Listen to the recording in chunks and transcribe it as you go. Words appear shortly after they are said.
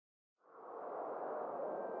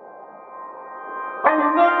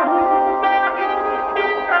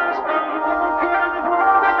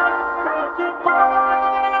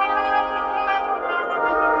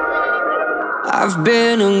I've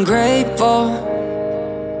been ungrateful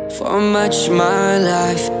for much my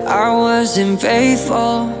life. I wasn't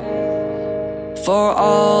faithful for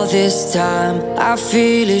all this time. I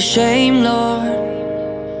feel ashamed,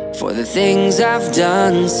 Lord, for the things I've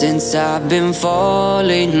done since I've been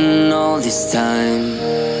falling all this time.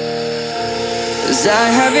 'Cause I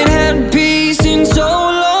haven't had peace in so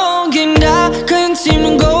long, and I couldn't seem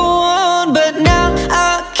to go on, but now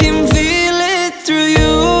I can feel it through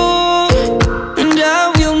you. And I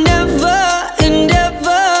will never and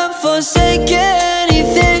ever forsake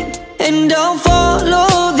anything, and I'll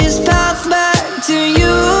follow this path back to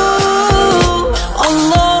you.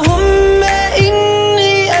 Allahumma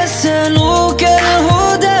inni as'aluka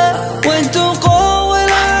al-huda wal-tuqa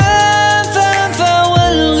wal-afafa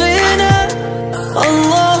wal-ghina.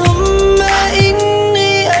 Allahumma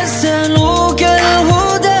inni as'aluka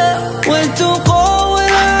al-huda wal-tuqa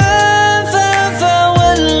wal-afafa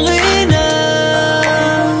wal-ghina.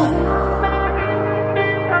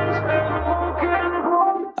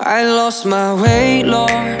 I lost my way,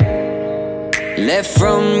 Lord, left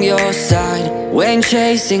from your side when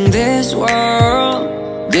chasing this world.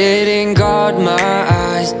 Didn't guard my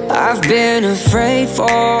eyes. I've been afraid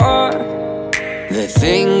for the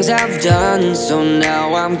things I've done, so now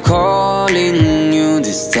I'm calling you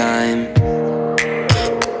this time.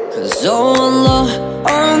 'Cause oh Allah,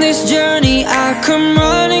 on this journey I come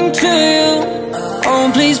running to you. Oh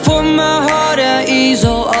please put my heart at ease,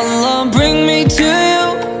 oh Allah bring me to you.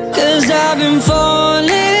 'Cause I've been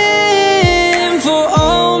falling for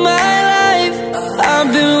all my life. I've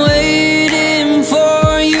been waiting for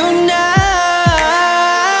you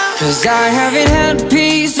now. 'Cause I haven't had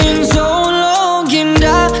peace in so long, and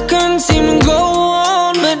I couldn't seem to go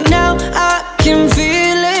on, but now I can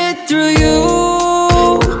feel it through you.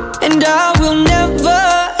 And I will never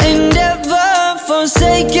and ever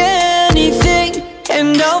forsake anything,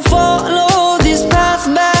 and I'll follow this path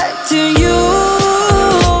back to you.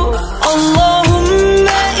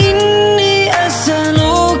 Allahumma inni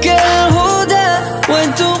as'aluka al-huda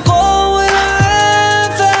wal-tuqa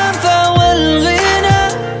wal-afafa wal-ghina.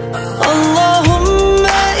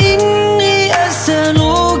 Allahumma inni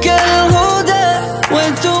as'aluka al-huda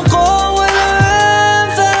wal-tuqa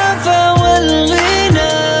wal-afafa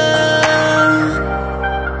wal-ghina.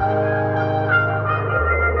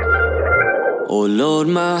 Oh Lord,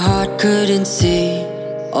 my heart couldn't see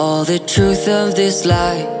all the truth of this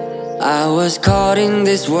life. I was caught in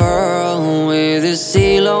this world with a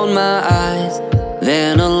seal on my eyes.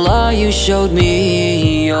 Then Allah, you showed me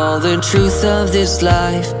all the truth of this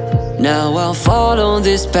life. Now I'll follow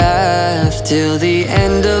this path till the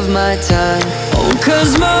end of my time. Oh,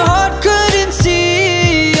 'cause my heart couldn't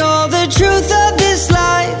see all the truth of this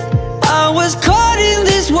life. I was caught in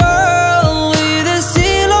this world with a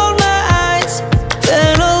seal on my eyes.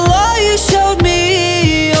 Then Allah, you showed me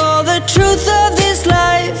all the truth of this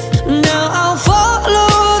life. Now I'll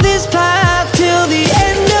follow this path till the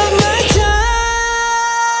end of my time.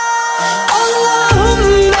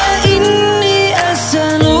 Allahumma inni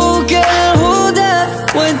as'aluka al-huda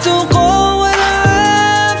wal-tuqa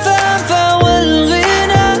wal-afafa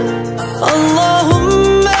wal-ghina.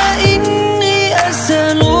 Allahumma inni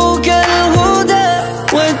as'aluka al-huda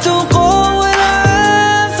wal-tuqa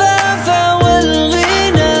wal-afafa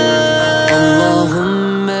wal-ghina.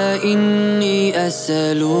 Allahumma inni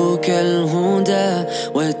as'aluka al-huda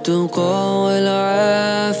wal-tuqa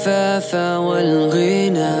wal-afafa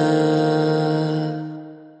wal-ghina.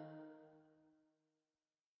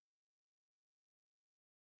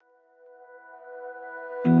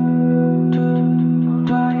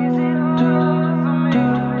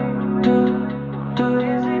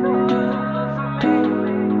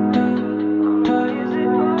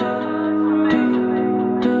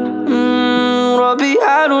 Rabbi, I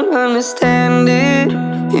don't understand it.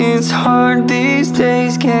 It's hard these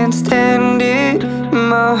days, can't stand it.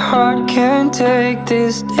 My heart can't take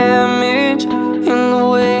this damage, and the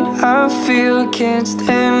way I feel, can't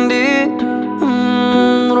stand it.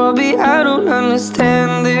 Rabbi, I don't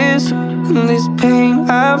understand this, and this pain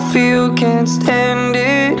I feel, can't stand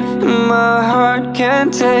it. My heart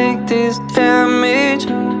can't take this damage,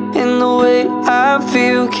 and the way I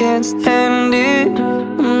feel, can't stand it.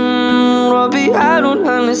 Rabbi, I don't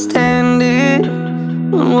understand it.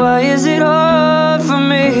 Why is it hard for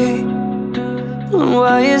me?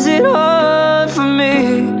 Why is it hard for me?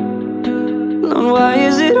 Why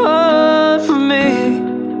is it hard for me?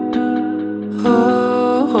 Oh,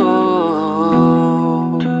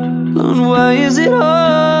 why is it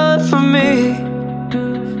hard for me?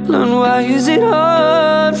 Why is it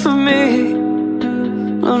hard for me?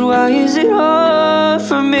 Why is it hard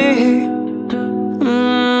for me?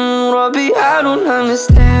 I don't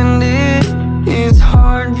understand it. It's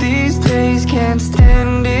hard these days, can't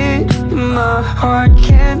stand it. My heart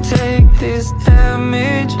can't take this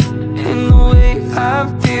damage, and the way I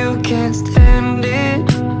feel, can't stand it.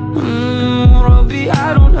 Rabbi,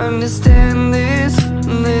 I don't understand this.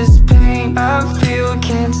 This pain I feel,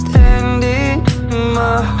 can't stand it.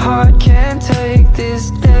 My heart can't take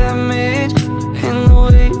this damage, and the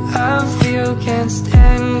way I feel, can't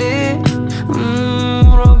stand it.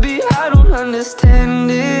 Rabbi, I don't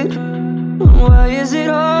understand it. Why is it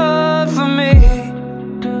hard for me?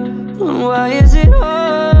 Why is it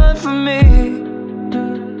hard for me?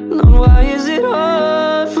 Why is it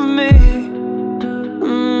hard for me?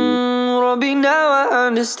 Rabbi, now I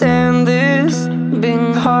understand this.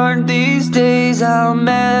 Been hard these days, I'll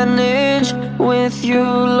manage. With you,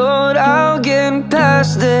 Lord, I'll get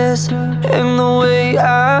past this. And the way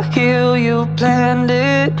I heal, you planned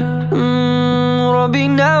it. Rabbi,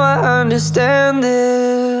 now I understand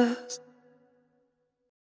this.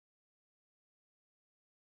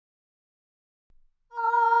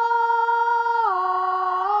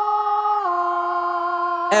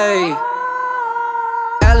 Hey,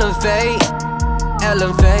 elevate,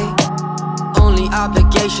 elevate. Only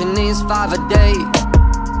obligation is 5 a day.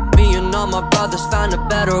 Me and all my brothers found a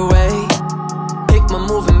better way. Hikmah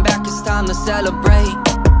moving back, it's time to celebrate.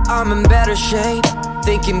 I'm in better shape,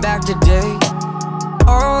 thinking back today.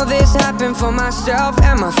 All this happened for myself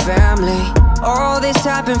and my family. All this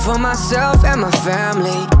happened for myself and my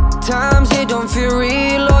family. Times it don't feel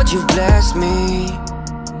real, Lord, you've blessed me.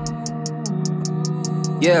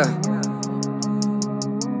 Yeah,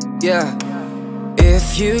 yeah.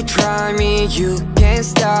 If you try me, you can't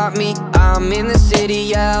stop me. I'm in the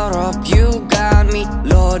city, out up, you got me.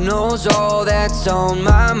 Lord knows all that's on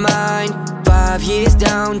my mind. 5 years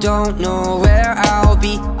down, don't know where I'll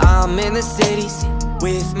be. I'm in the cities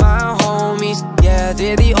with my homies. Yeah,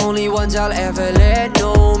 they're the only ones I'll ever let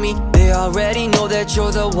know me. They already know that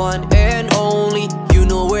you're the one and only. You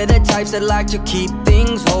know we're the types that like to keep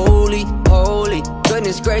things holy, holy.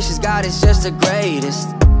 Goodness gracious, God is just the greatest.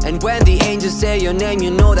 And when the angels say your name, you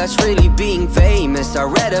know that's really being famous. I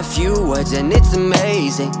read a few words and it's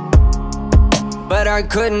amazing, but I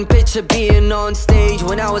couldn't picture being on stage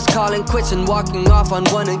when I was calling quits and walking off on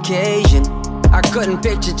one occasion. I couldn't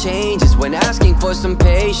picture changes when asking for some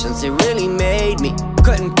patience. It really made me.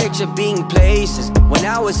 Couldn't picture being places when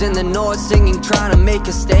I was in the north singing, trying to make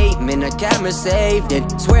a statement. A camera saved it,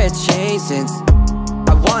 swear it's changed since.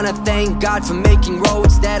 I wanna thank God for making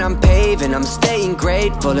roads that I'm paving. I'm staying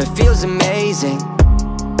grateful, it feels amazing.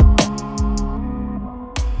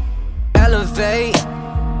 Elevate,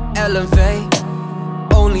 elevate.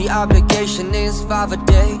 Only obligation is 5 a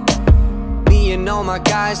day. Me and all my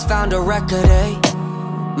guys found a record, eh?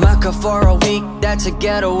 Mecca for a week, that's a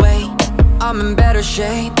getaway. I'm in better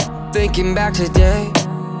shape, thinking back today.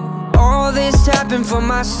 All this happened for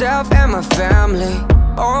myself and my family.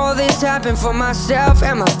 All this happened for myself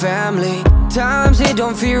and my family. Times it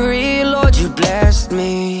don't feel real, Lord, you blessed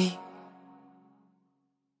me.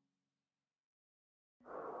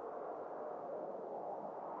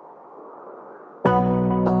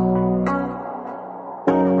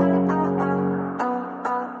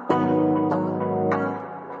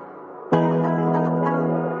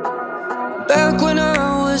 Back when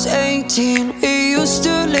I was 18, we used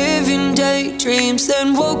to live in daydreams,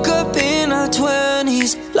 then woke up in our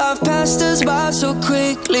 20s. Life passed us by so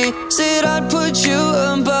quickly. Said I'd put you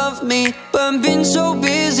above me, but I've been so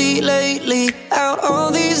busy lately. Out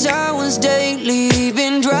all these hours daily,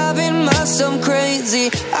 been driving myself crazy.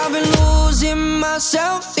 I've been losing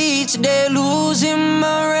myself each day, losing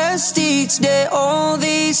my rest each day. All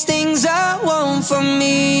these things I want from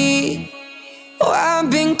me. Oh, I've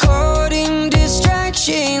been caught in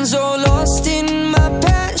distractions, or lost in my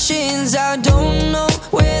passions. I don't know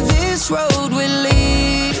where this road will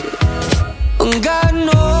lead. God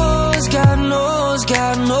knows, God knows,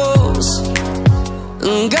 God knows.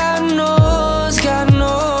 God knows, God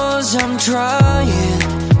knows I'm trying.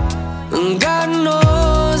 God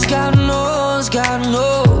knows, God knows, God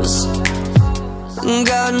knows.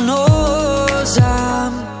 God knows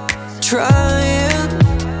I'm trying.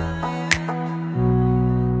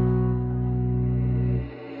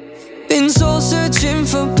 Been soul searching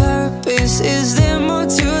for purpose. Is there more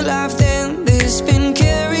to life than this? Been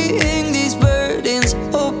carrying these burdens,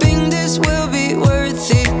 hoping this will be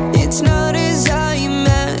worth it. It's not as I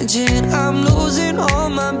imagine. I'm losing all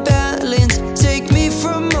my balance. Take me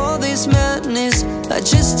from all this madness. I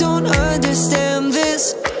just don't understand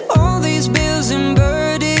this. All these bills and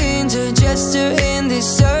burdens, a jester in this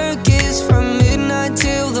circus. From midnight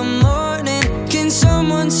till the morning, can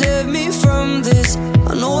someone save me from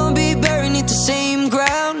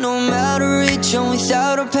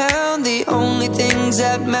things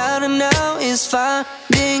that matter now is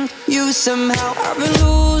finding you somehow. I've been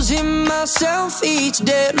losing myself each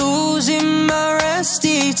day, losing my rest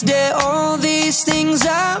each day. All these things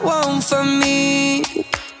I want for me.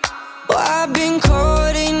 Well, I've been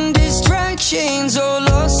caught in distractions or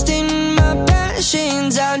lost in my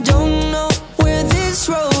passions. I don't know where this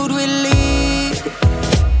road will lead.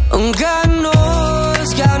 Oh, God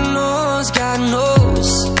knows, God knows, God knows.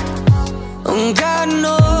 Oh, God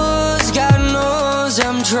knows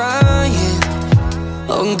I'm trying.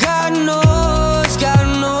 Oh, God knows, God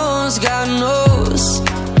knows, God knows.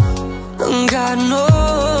 Oh, God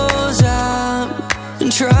knows I'm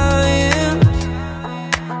trying.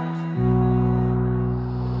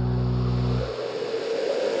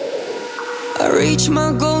 I reach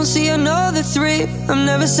my goal, see another 3. I'm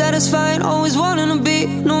never satisfied, always wanting to be.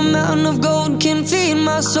 No mountain of gold can feed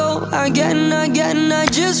my soul. I get and I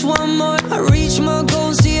just want more. I reach my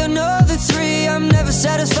goal, see another 3. I'm never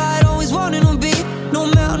satisfied, always wanting to be. No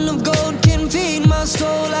mountain of gold can feed my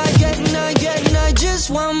soul. I get and I just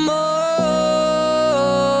want more.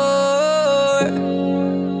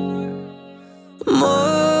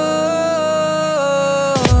 More.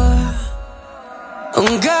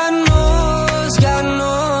 Oh, God knows, God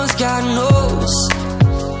knows, God knows.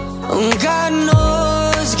 Oh, God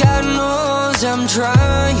knows, God knows I'm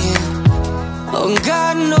trying. Oh,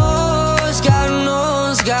 God knows, God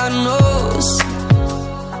knows, God knows.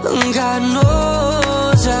 Oh, God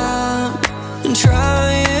knows I'm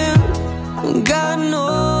trying. Oh, God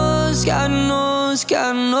knows, God knows,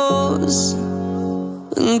 God knows.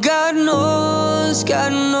 Oh, God knows,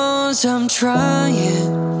 God knows I'm trying.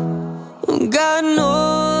 Oh, God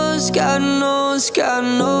knows, God knows, God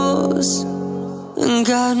knows. And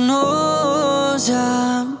God knows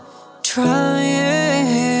I'm trying.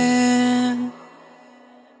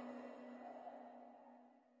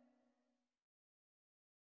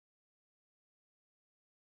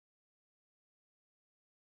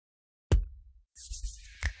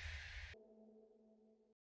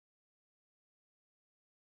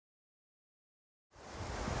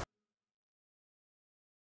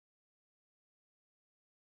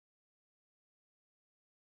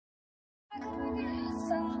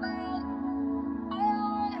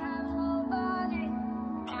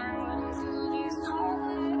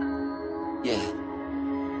 Yeah.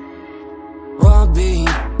 Robbie,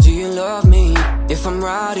 do you love me? If I'm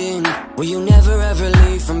riding, will you never ever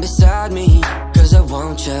leave from beside me? Cause I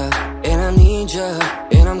want ya, and I need ya,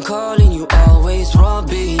 and I'm calling you always.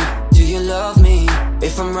 Robbie, do you love me?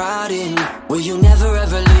 If I'm riding, will you never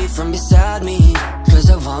ever leave from beside me? Cause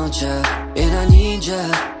I want ya, and I need ya,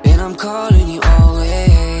 and I'm calling you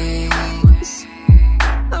always.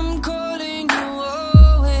 I'm calling you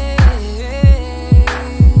always.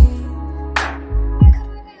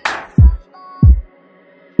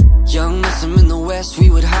 Young Muslim in the West, we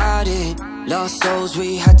would hide it. Lost souls,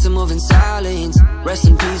 we had to move in silence. Rest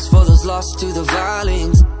in peace for those lost to the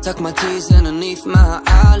violence. Tuck my tears underneath my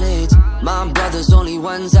eyelids. My brothers, only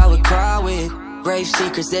ones I would cry with. Grave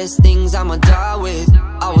secrets, there's things I'ma die with.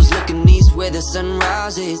 I was looking east where the sun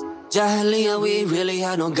rises. Jahiliyyah, we really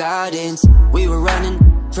had no guidance. We were running,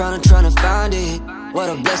 trying to find it. What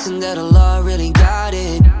a blessing that Allah really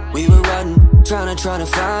guided. We were running, trying to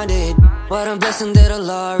find it. What a blessing that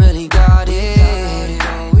Allah really guided.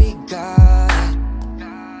 We got it.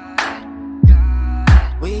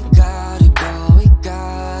 We got it, bro, we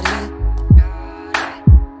got it.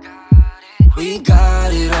 We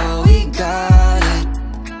got it, oh, we got it.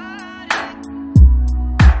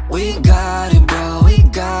 We got it, bro, we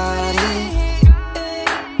got it.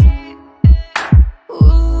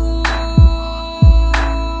 Ooh,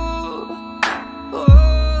 oh,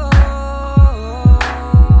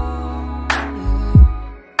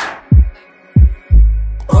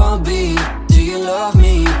 Robbie, do you love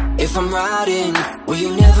me? If I'm riding, will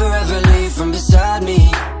you never ever leave from beside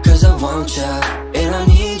me? Cause I want ya, and I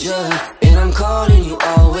need ya, and I'm calling you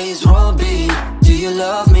always. Robbie, do you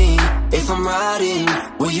love me? If I'm riding,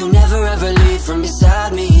 will you never ever leave from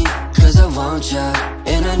beside me? Cause I want ya,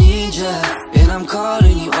 and I need ya, and I'm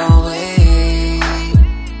calling you always.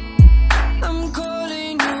 I'm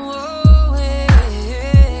calling you always.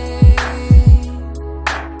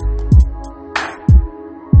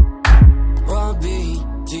 Robbie,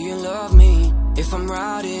 do you love me? If I'm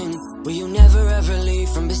riding, will you never ever leave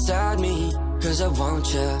from beside me? Cause I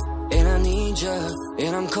want ya, and I need ya,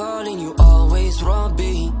 and I'm calling you always.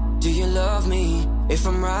 Robbie, do you love me? If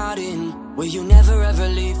I'm riding, will you never ever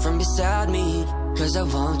leave from beside me? Cause I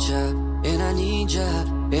want ya, and I need ya,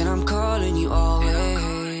 and I'm calling you always.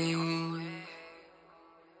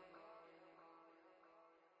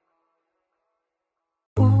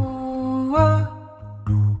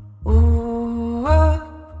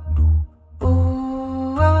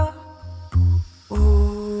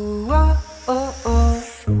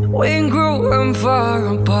 far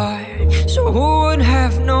apart, so who would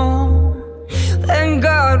have known? Thank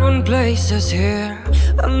God one place us here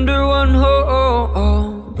under one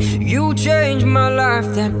home. You changed my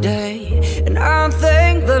life that day, and I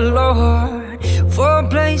thank the Lord for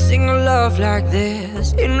placing a love like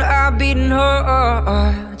this in our beating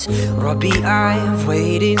hearts. Rabbi, I have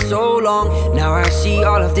waited so long, now I see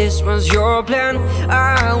all of this was your plan.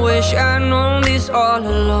 I wish I'd known this all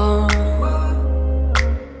along.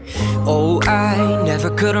 Oh, I never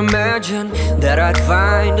could imagine that I'd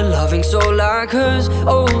find a loving soul like hers.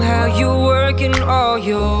 Oh, how you work in all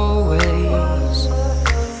your ways.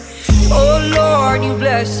 Oh Lord, you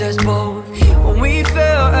blessed us both when we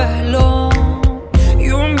felt alone.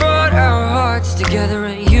 You brought our hearts together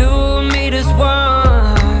and you made us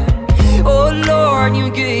one. Oh Lord, you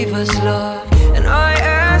gave us love, and I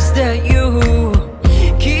ask that you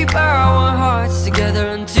keep our hearts together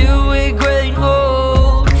until we're great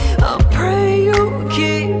old. I pray you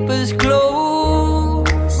keep us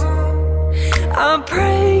close. I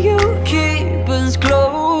pray you keep us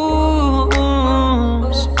close.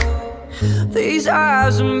 These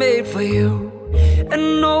eyes are made for you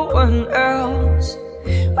and no one else.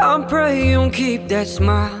 I pray you'll keep that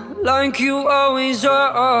smile like you always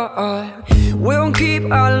are. We'll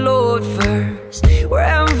keep our Lord first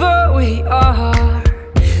wherever we are,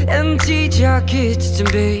 and teach our kids to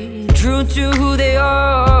be true to who they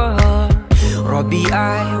are. Rabbi,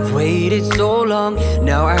 I've waited so long,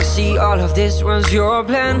 now I see all of this was your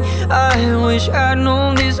plan. I wish I'd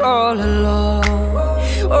known this all along.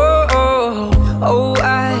 Oh, oh, oh,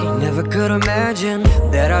 I never could imagine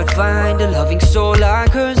that I'd find a loving soul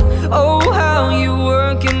like hers. Oh, how you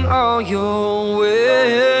work in all your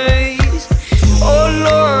ways. Oh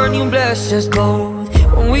Lord, you blessed us both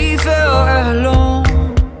when we felt alone.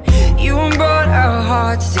 You brought our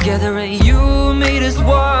hearts together and you made us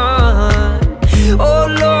one. Oh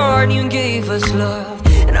Lord, you gave us love,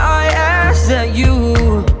 and I ask that you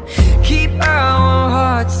keep our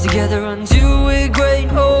hearts together until we're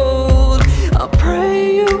great old. I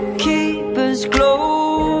pray you keep us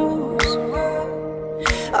close.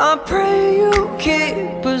 I pray you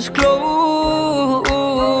keep us close.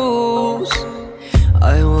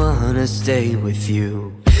 I wanna stay with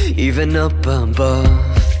you, even up above.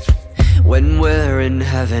 When we're in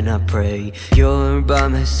heaven, I pray you're by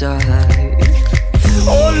my side.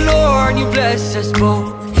 Oh Lord, you blessed us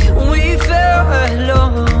both when we felt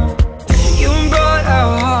alone. You brought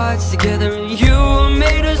our hearts together and you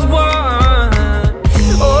made us one.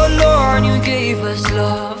 Oh Lord, you gave us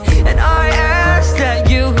love, and I ask that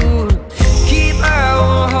you keep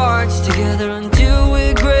our hearts together until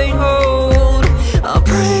we're great old. I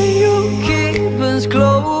pray you keep us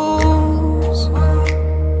close.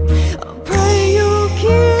 I pray you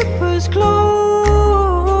keep us close.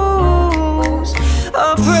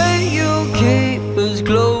 I pray you keep us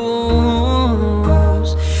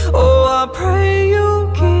close. Oh, I pray you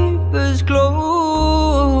keep us close.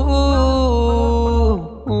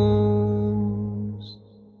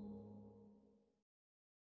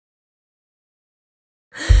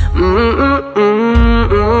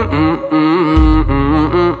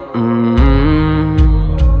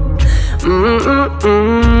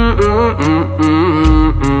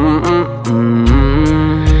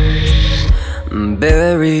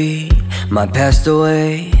 Buried, my past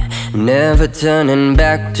away, never turning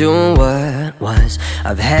back to what was.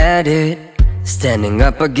 I've had it, standing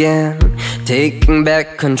up again, taking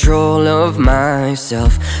back control of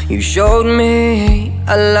myself. You showed me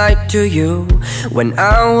a light to you when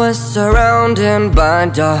I was surrounded by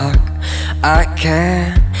dark. I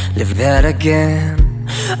can't live that again.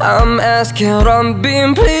 I'm asking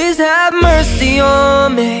Rabbi, please have mercy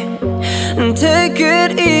on me and take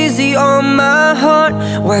it easy on my heart.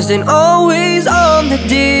 Wasn't always on the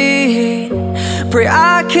deed. Pray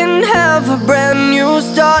I can have a brand new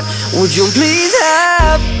start. Would you please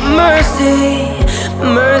have mercy,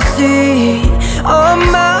 mercy on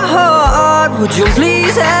my heart? Would you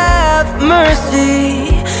please have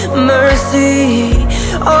mercy, mercy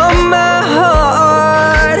on my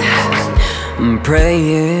heart? I'm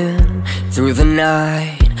praying through the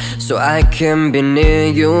night so I can be near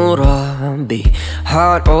you, Rabbi.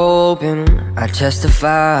 Heart open, I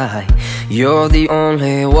testify you're the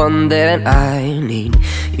only one that I need.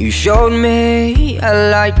 You showed me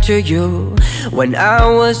a light to you when I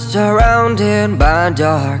was surrounded by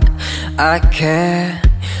dark. I can't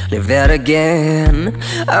live that again.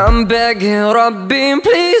 I'm begging Rabbi,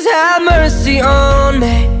 please have mercy on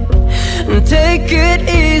me and take it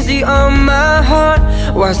easy on my heart.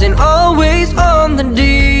 Wasn't always on the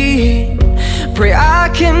deed. Pray I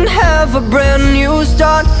can have a brand new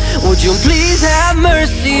start. Would you please have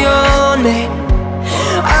mercy on me?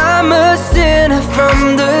 I'm a sinner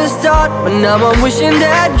from the start, but now I'm wishing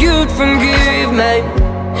that you'd forgive me.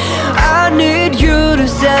 I need you to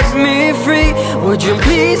set me free. Would you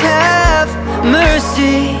please have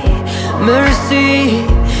mercy, mercy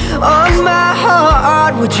on my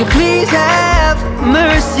heart? Would you please have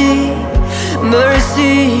mercy,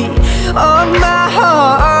 mercy on my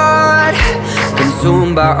heart?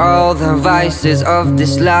 Consumed by all the vices of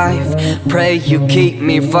this life, pray you keep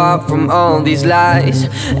me far from all these lies.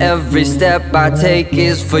 Every step I take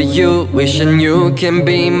is for you, wishing you can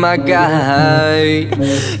be my guide.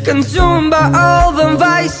 Consumed by all the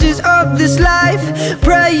vices of this life,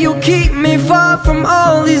 pray you keep me far from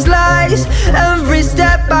all these lies. Every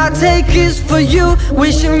step I take is for you,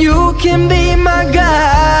 wishing you can be my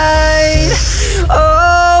guide.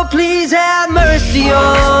 Oh, please have mercy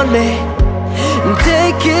on me, and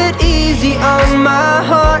take it easy on my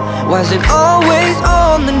heart. Wasn't always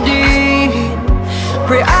on the deed.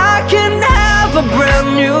 Pray I can have a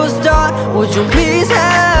brand new start. Would you please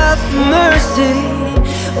have mercy,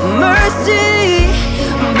 mercy?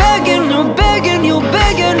 Begging you, begging you,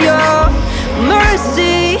 begging your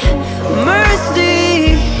mercy,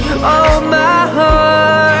 mercy on my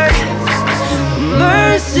heart.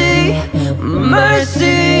 Mercy,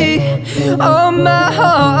 mercy on my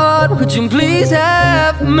heart. Would you please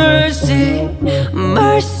have mercy,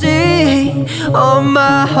 mercy on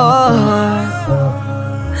my heart?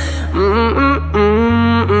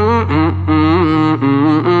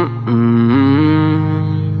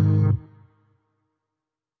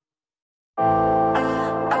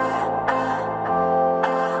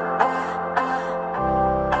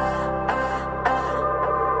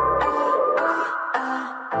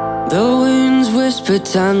 The winds whisper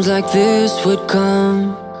times like this would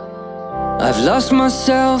come. I've lost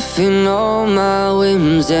myself in all my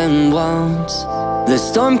whims and wants. The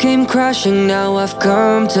storm came crashing, now I've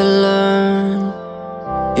come to learn.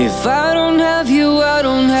 If I don't have you, I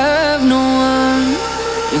don't have no one.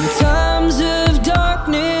 In times of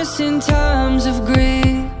darkness, in times of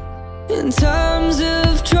grief, in times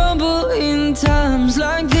of trouble, in times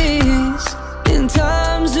like these, in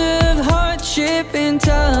times of hardship, in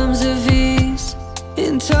times of ease,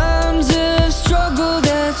 in times of struggle,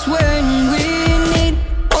 that's when we need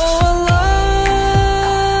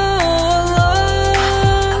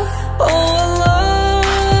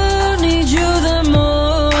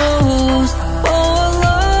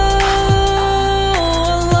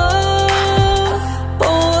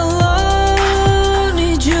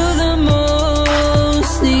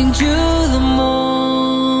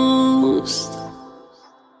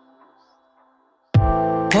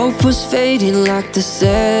was fading like the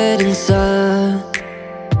setting sun.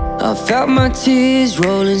 I felt my tears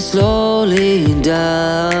rolling slowly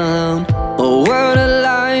down. A world of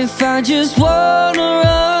life, I just wanna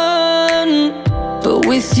run, but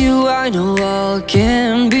with you I know all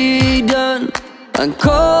can be done. I'm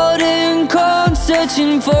caught in cold,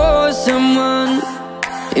 searching for someone.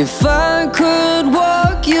 If I could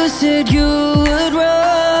walk, you said you would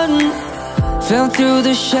run. Fell through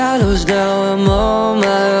the shadows, now I'm on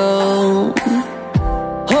my own.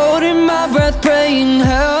 Holding my breath, praying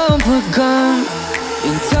help would come.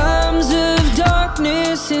 In times of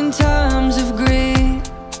darkness, in times of grief,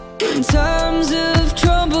 in times of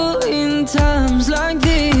trouble, in times like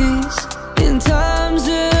these, in times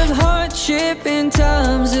of hardship, in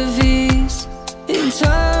times of ease, in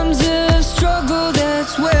times of struggle,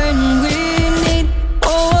 that's when we need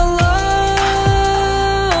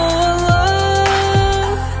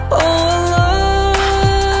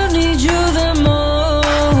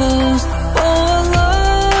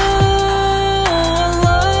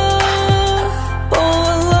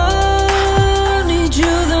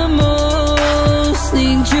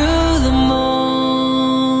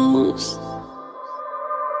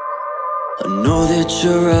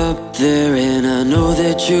you're up there and I know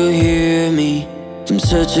that you hear me. I'm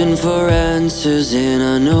searching for answers and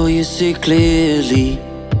I know you see clearly.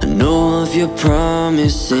 I know of your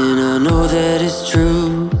promise and I know that it's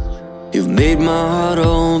true. You've made my heart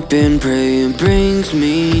open, praying brings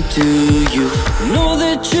me to you. I know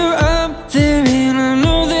that you're up there and I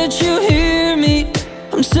know that you hear me.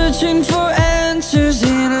 I'm searching for answers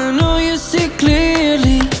and I know you see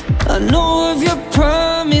clearly. I know of your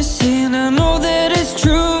promise and I know that it's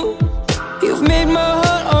true. You've made my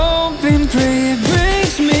heart open, pray it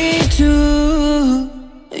brings me to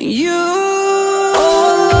you.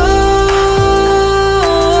 Oh,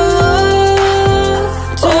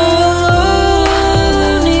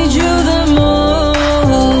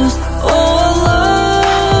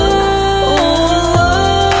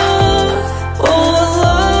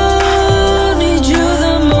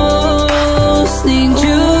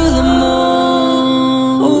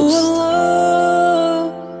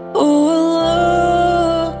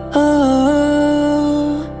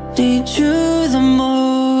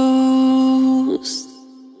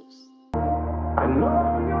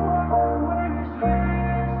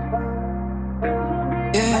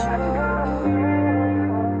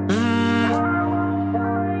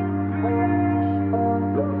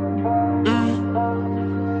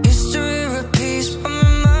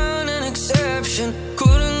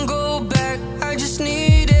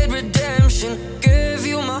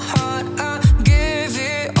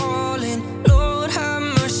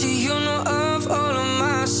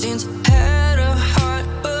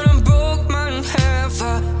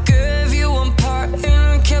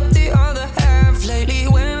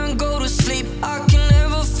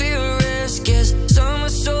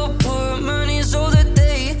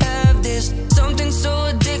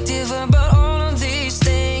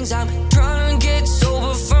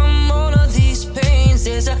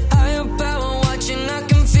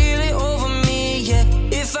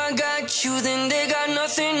 then they got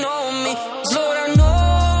nothing on me. 'Cause Lord, I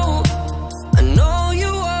know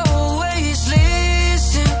you always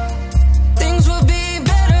listen. Things will be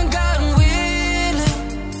better, God willing.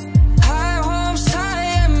 High hopes, high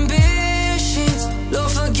ambitions.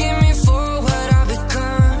 Lord, forgive me for what I've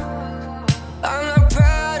become. I'm not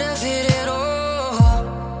proud of it at all.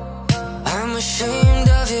 I'm ashamed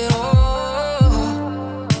of it all.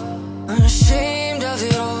 I'm ashamed of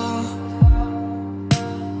it all.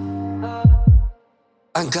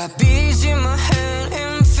 I got bees in my hand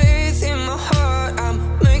and faith in my heart. I'm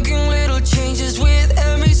making little changes with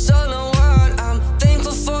every solo word. I'm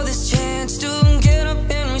thankful for this chance to get up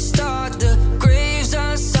and restart. The graves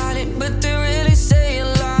are silent, but they really say a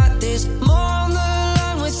lot. There's more on the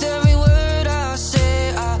line with every word I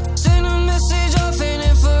say. I send a message off and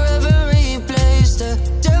it forever replays. The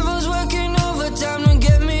devil's working overtime to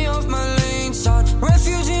get me off my lane. Sought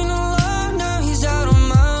refuge in the Lord, now he's out of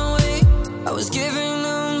my way. I was given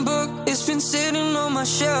it's been sitting on my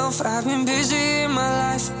shelf. I've been busy in my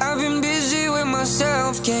life, I've been busy with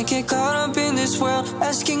myself. Can't get caught up in this world,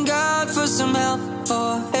 asking God for some help.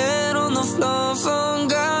 For head on the floor, from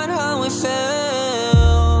God how it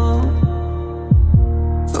felt.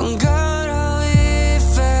 From God how it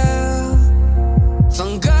felt.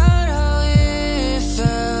 From God how it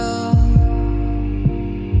felt.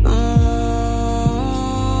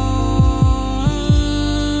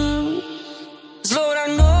 Lord, I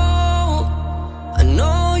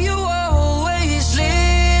know you always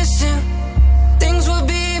listen. Things will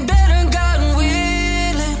be better, God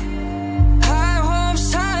willing. High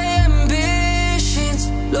hopes, high ambitions.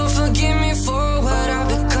 Lord, forgive me for what I've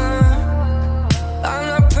become. I'm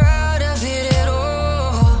not proud of it at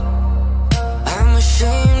all. I'm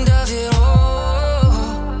ashamed of it all.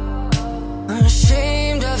 I'm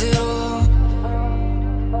ashamed of it all.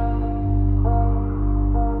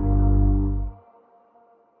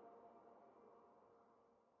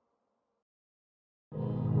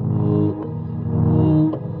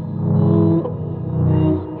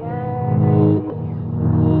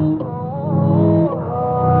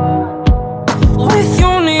 With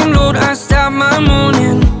your name, Lord, I start my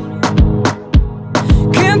morning.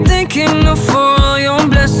 Can't thank enough for all your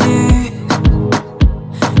blessings.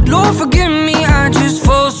 Lord, forgive me, I just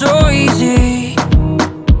fall so easy.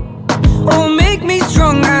 Oh, make me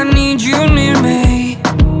strong, I need you near me.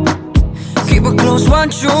 Keep a close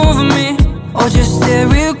watch over me, or just stay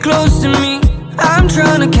real close to me. I'm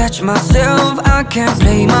trying to catch myself, I can't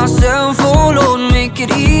play myself. Oh Lord, make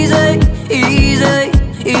it easy, easy,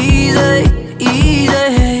 easy,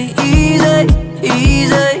 easy, easy,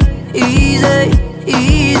 easy, easy,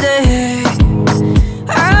 easy.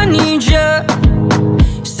 I need you,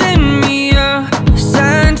 send me a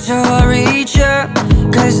sign to reach you.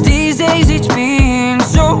 'Cause these days it's been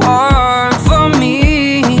so hard for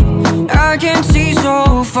me. I can't see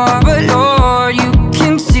so far, but Lord, you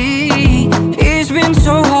can see. It's been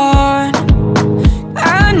so hard.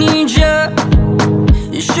 I need you,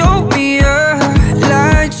 show me a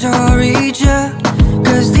light to reach you.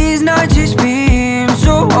 'Cause these nights it's been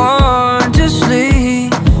so hard to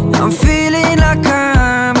sleep. I'm feeling like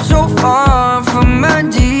I'm so far from my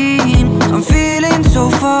dean. I'm feeling so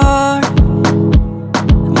far.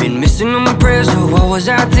 Been missing all my prayers, so what was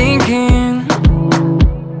I thinking?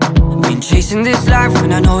 Been chasing this life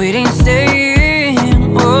when I know it ain't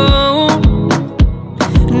staying. Oh,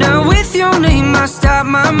 now with your name I start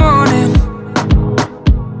my morning.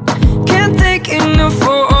 Can't thank enough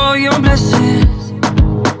for all your blessings.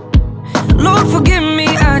 Lord, forgive me,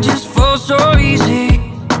 I just fall so easy.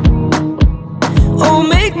 Oh,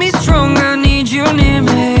 make me strong, I need you near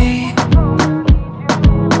me.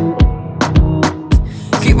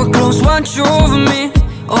 Keep a close watch over me,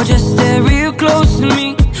 or just stay real close to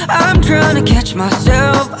me. I'm trying to catch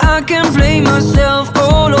myself, I can't play myself.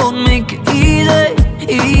 Oh Lord, make it easy,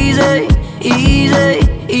 easy, easy,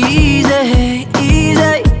 easy,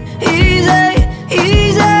 easy, easy,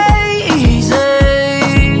 easy, easy.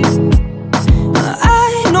 I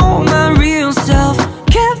know my real self,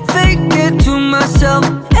 can't fake it to myself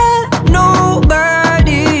and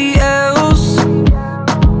nobody else.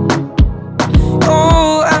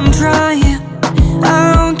 Oh, I'm trying,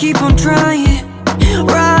 I'll keep on trying,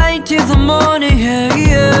 right till the morning,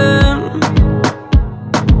 yeah.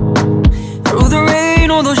 Through the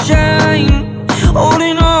rain or the shine,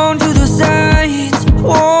 holding on to the sides,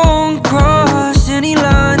 won't cross any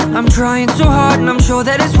line. I'm trying so hard and I'm sure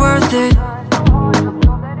that it's worth it.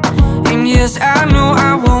 And yes, I know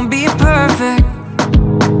I won't be perfect.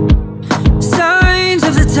 Signs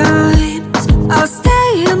of the times, I'll stay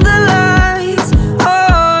in the lights.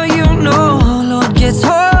 Oh, you know, Lord, gets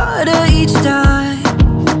harder each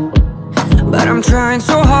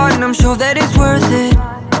I'm sure that it's worth it.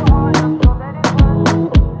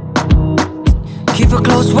 Keep a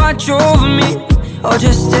close watch over me, or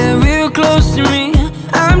just stay real close to me.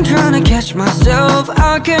 I'm trying to catch myself,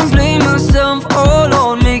 I can't blame myself. Oh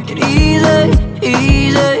Lord, make it easy,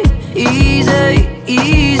 easy, easy,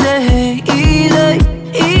 easy, easy,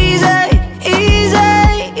 easy, easy,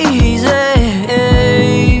 easy.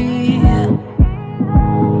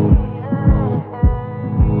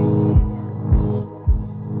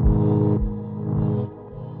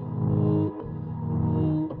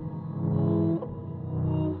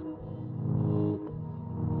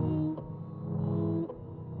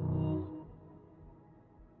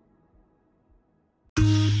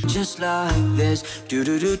 Just like this, do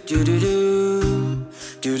do do do do do,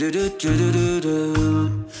 do do do do do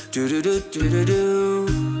do, do do do do do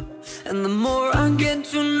do. And the more I get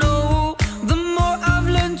to know, the more I've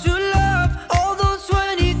learned to love. All those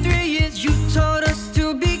 23 years you taught us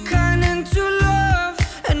to be kind and to love.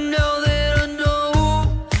 And now that I know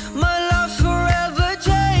my life's forever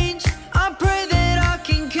changed, I pray that I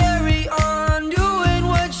can carry on doing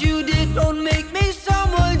what you did. Don't make me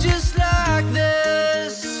someone just like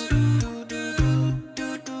this.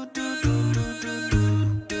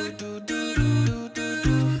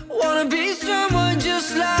 Wanna be someone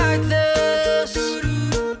just like this.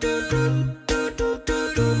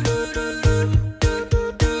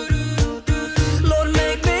 Lord,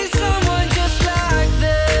 make me someone just like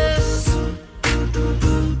this.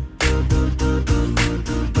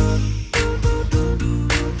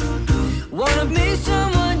 Wanna be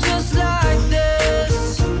someone just like this.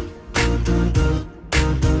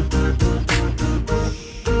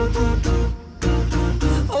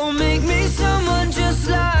 Oh, make me someone just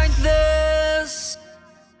like this.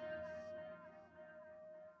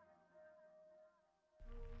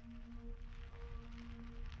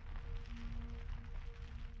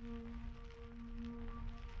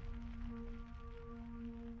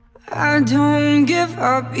 I don't give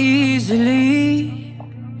up easily,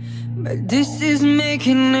 but this is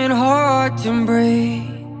making it hard to breathe.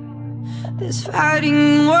 This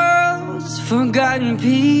fighting world's forgotten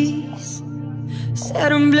peace,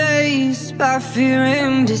 set ablaze by fear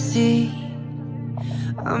and deceit.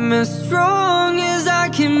 I'm as strong as I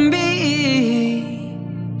can be,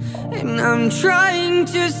 and I'm trying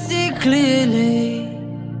to see clearly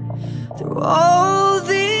through all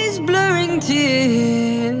these blurring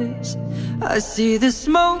tears. I see the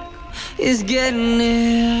smoke is getting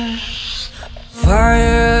near.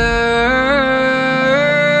 Fire,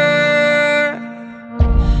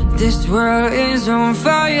 this world is on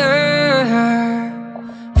fire.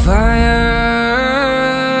 Fire,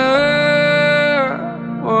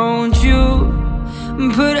 won't you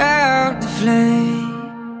put out the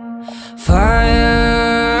flame? Fire,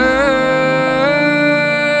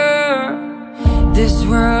 this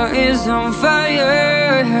world is on fire.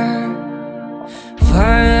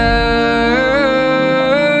 Fire,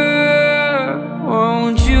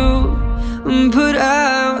 won't you put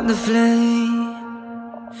out the flame?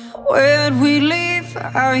 Where'd we leave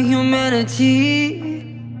our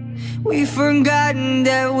humanity? We've forgotten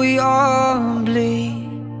that we all bleed.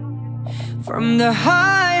 From the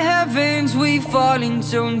high heavens we've fallen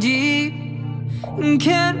so deep, and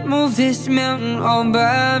can't move this mountain all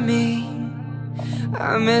by me.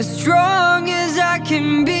 I'm as strong as I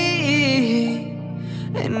can be,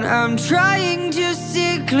 and I'm trying to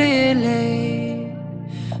see clearly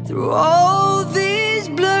through all these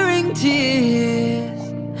blurring tears.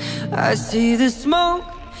 I see the smoke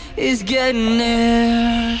is getting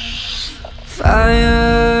near. Fire,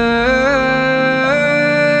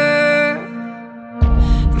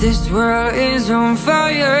 this world is on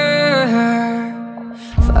fire.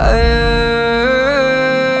 Fire,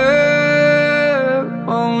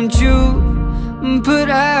 won't you put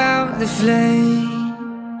out the flame?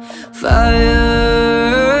 Fire,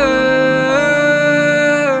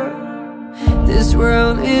 this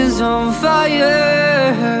world is on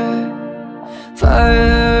fire.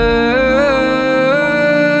 Fire,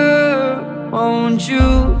 won't you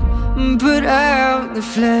put out the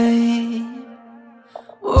flame?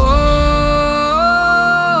 Oh,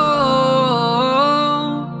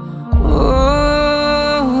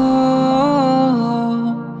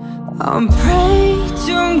 I'm praying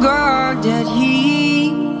to God that He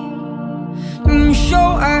show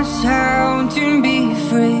us how to be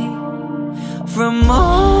free from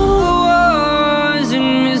all the wars and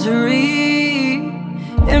misery,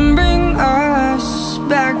 and bring us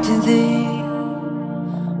back to Thee.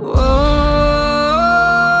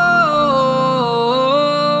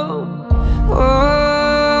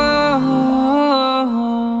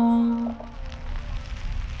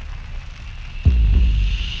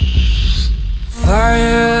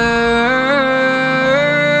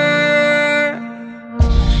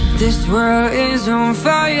 world is on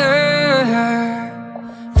fire,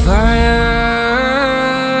 fire.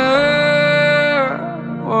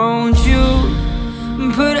 Won't you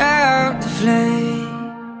put out the flame?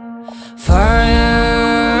 Fire.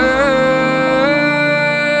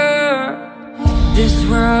 This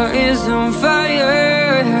world is on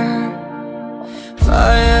fire,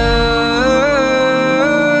 fire.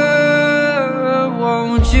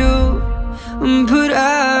 Won't you put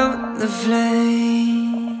out the flame?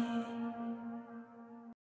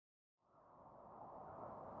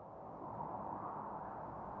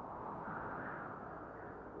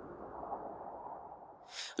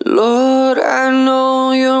 Lord, I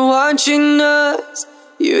know you're watching us.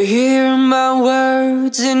 You hear my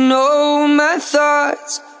words and know my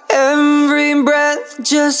thoughts. Every breath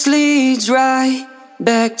just leads right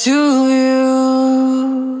back to you.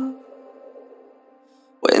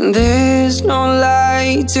 When there's no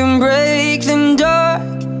light to break the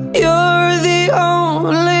dark, you're the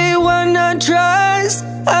only one I trust.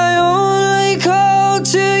 I only call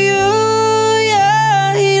to you, Ya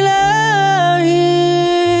Illahi,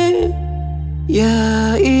 Ya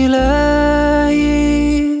Illahi,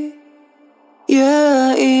 Ya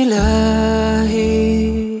Illahi,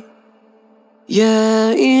 Ya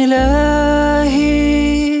Illahi,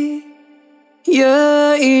 Ya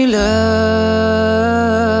Illahi.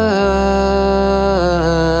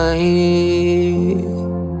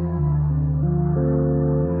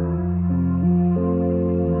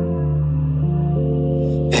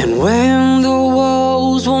 And when the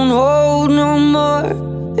walls won't hold no more,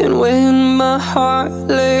 and when my heart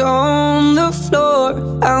lay on the floor,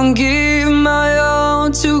 I'll give my all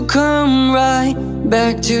to come right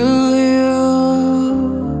back to you.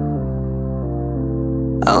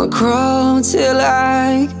 I'll crawl till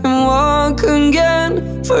I can walk again.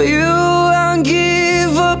 For you I'll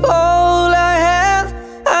give up all I have.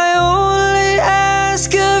 I only ask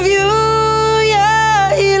of you, Ya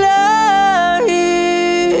Illahi,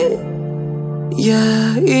 Ya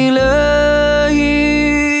Illahi,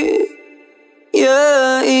 Ya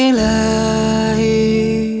Illahi,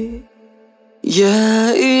 Ya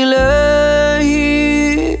Illahi,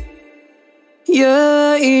 Ya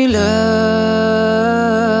Illahi.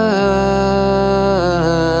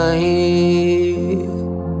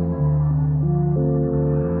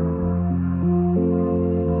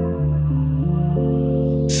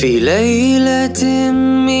 في ليلة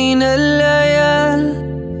من الليال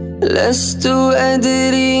لست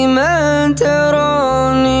أدري ما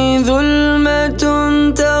تراني، ظلمة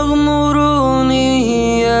تغمرني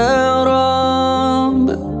يا رب.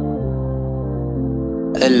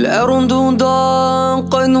 الأرض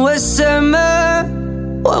ضاقت والسماء،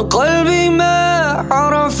 وقلبي ما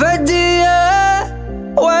عرف الدياء،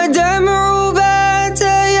 ودمع بات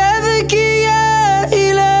يبكي يا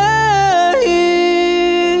إلهي،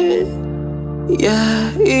 يا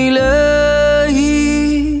إلهي،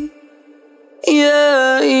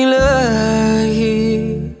 يا إلهي،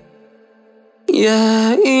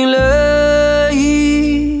 يا إلهي،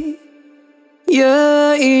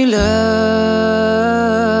 يا إلهي.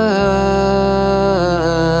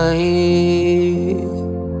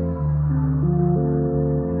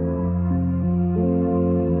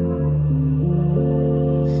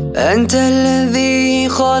 أنت الذي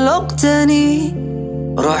خلقتني،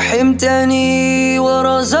 رحمتني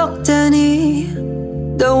ورزقتني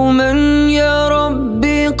دوما يا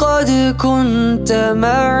ربي، قد كنت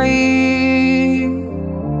معي.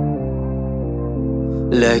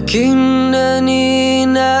 لكنني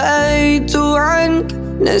نأيت عنك،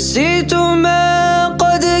 نسيت ما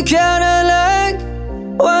قد كان لك،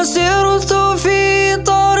 وسرت في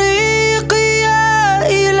طريقي يا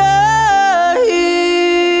إلهي،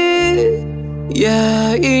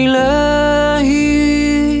 يا إلهي،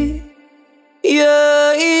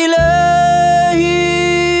 يا إلهي،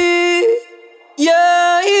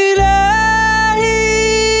 يا إلهي،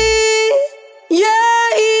 يا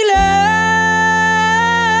إلهي،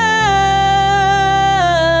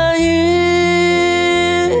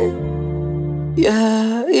 يا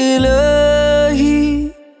إلهي،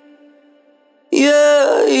 يا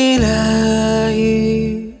إلهي،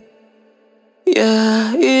 يا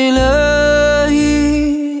إلهي،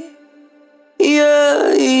 يا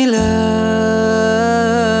إلهي.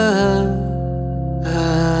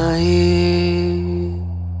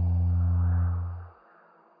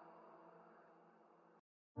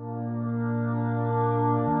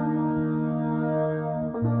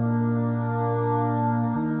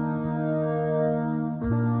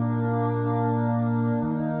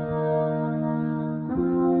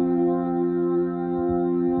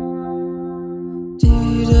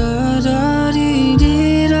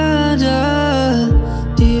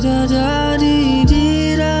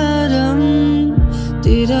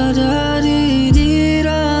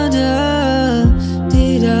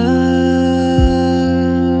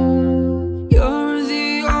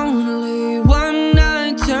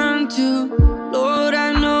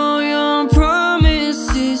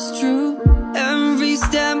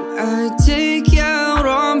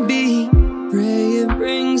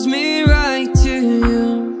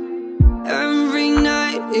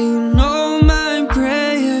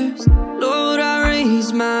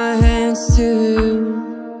 raise my hands to you.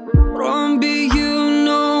 Rabbi, you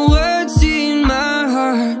know what's in my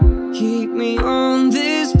heart. Keep me on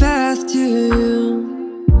this path to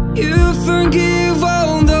you. You forgive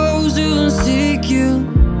all those who seek you.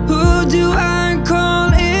 Who do I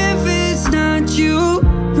call if it's not you?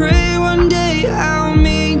 Pray one day I'll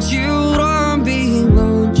meet you. Rabbi,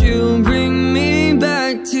 won't you bring me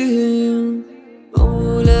back to you?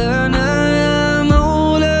 Maulana, ya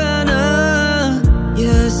Maulana,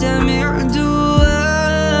 ya Sami'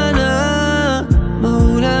 du'ana.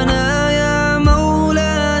 Maulana, ya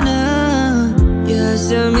Maulana, ya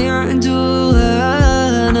Sami'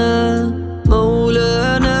 du'ana.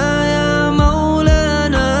 Maulana, ya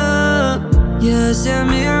Maulana, ya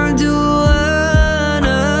Sami'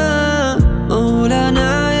 du'ana. Maulana,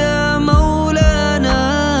 ya Maulana,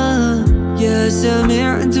 ya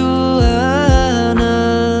Sami' du'ana.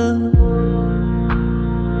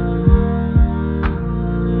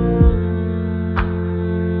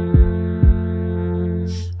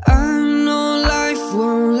 I know life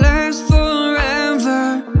won't last forever.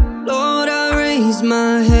 Lord, I raise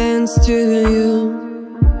my hands to you.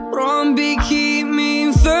 Rabbi, keep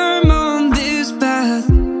me firm on this path.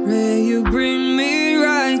 Pray you bring me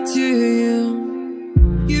right to you.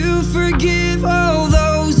 You forgive all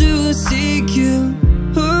those who seek you.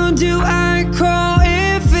 Who do I call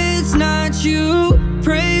if it's not you?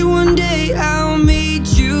 Pray one day I'll meet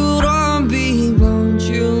you. Rabbi, won't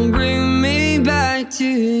you bring me back to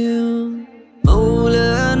you?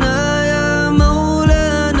 Maulana, ya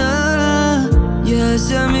Maulana, ya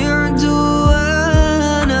Sami'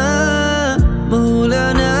 du'ana.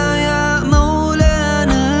 Maulana, ya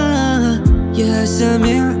Maulana, ya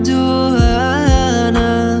Sami' du'ana.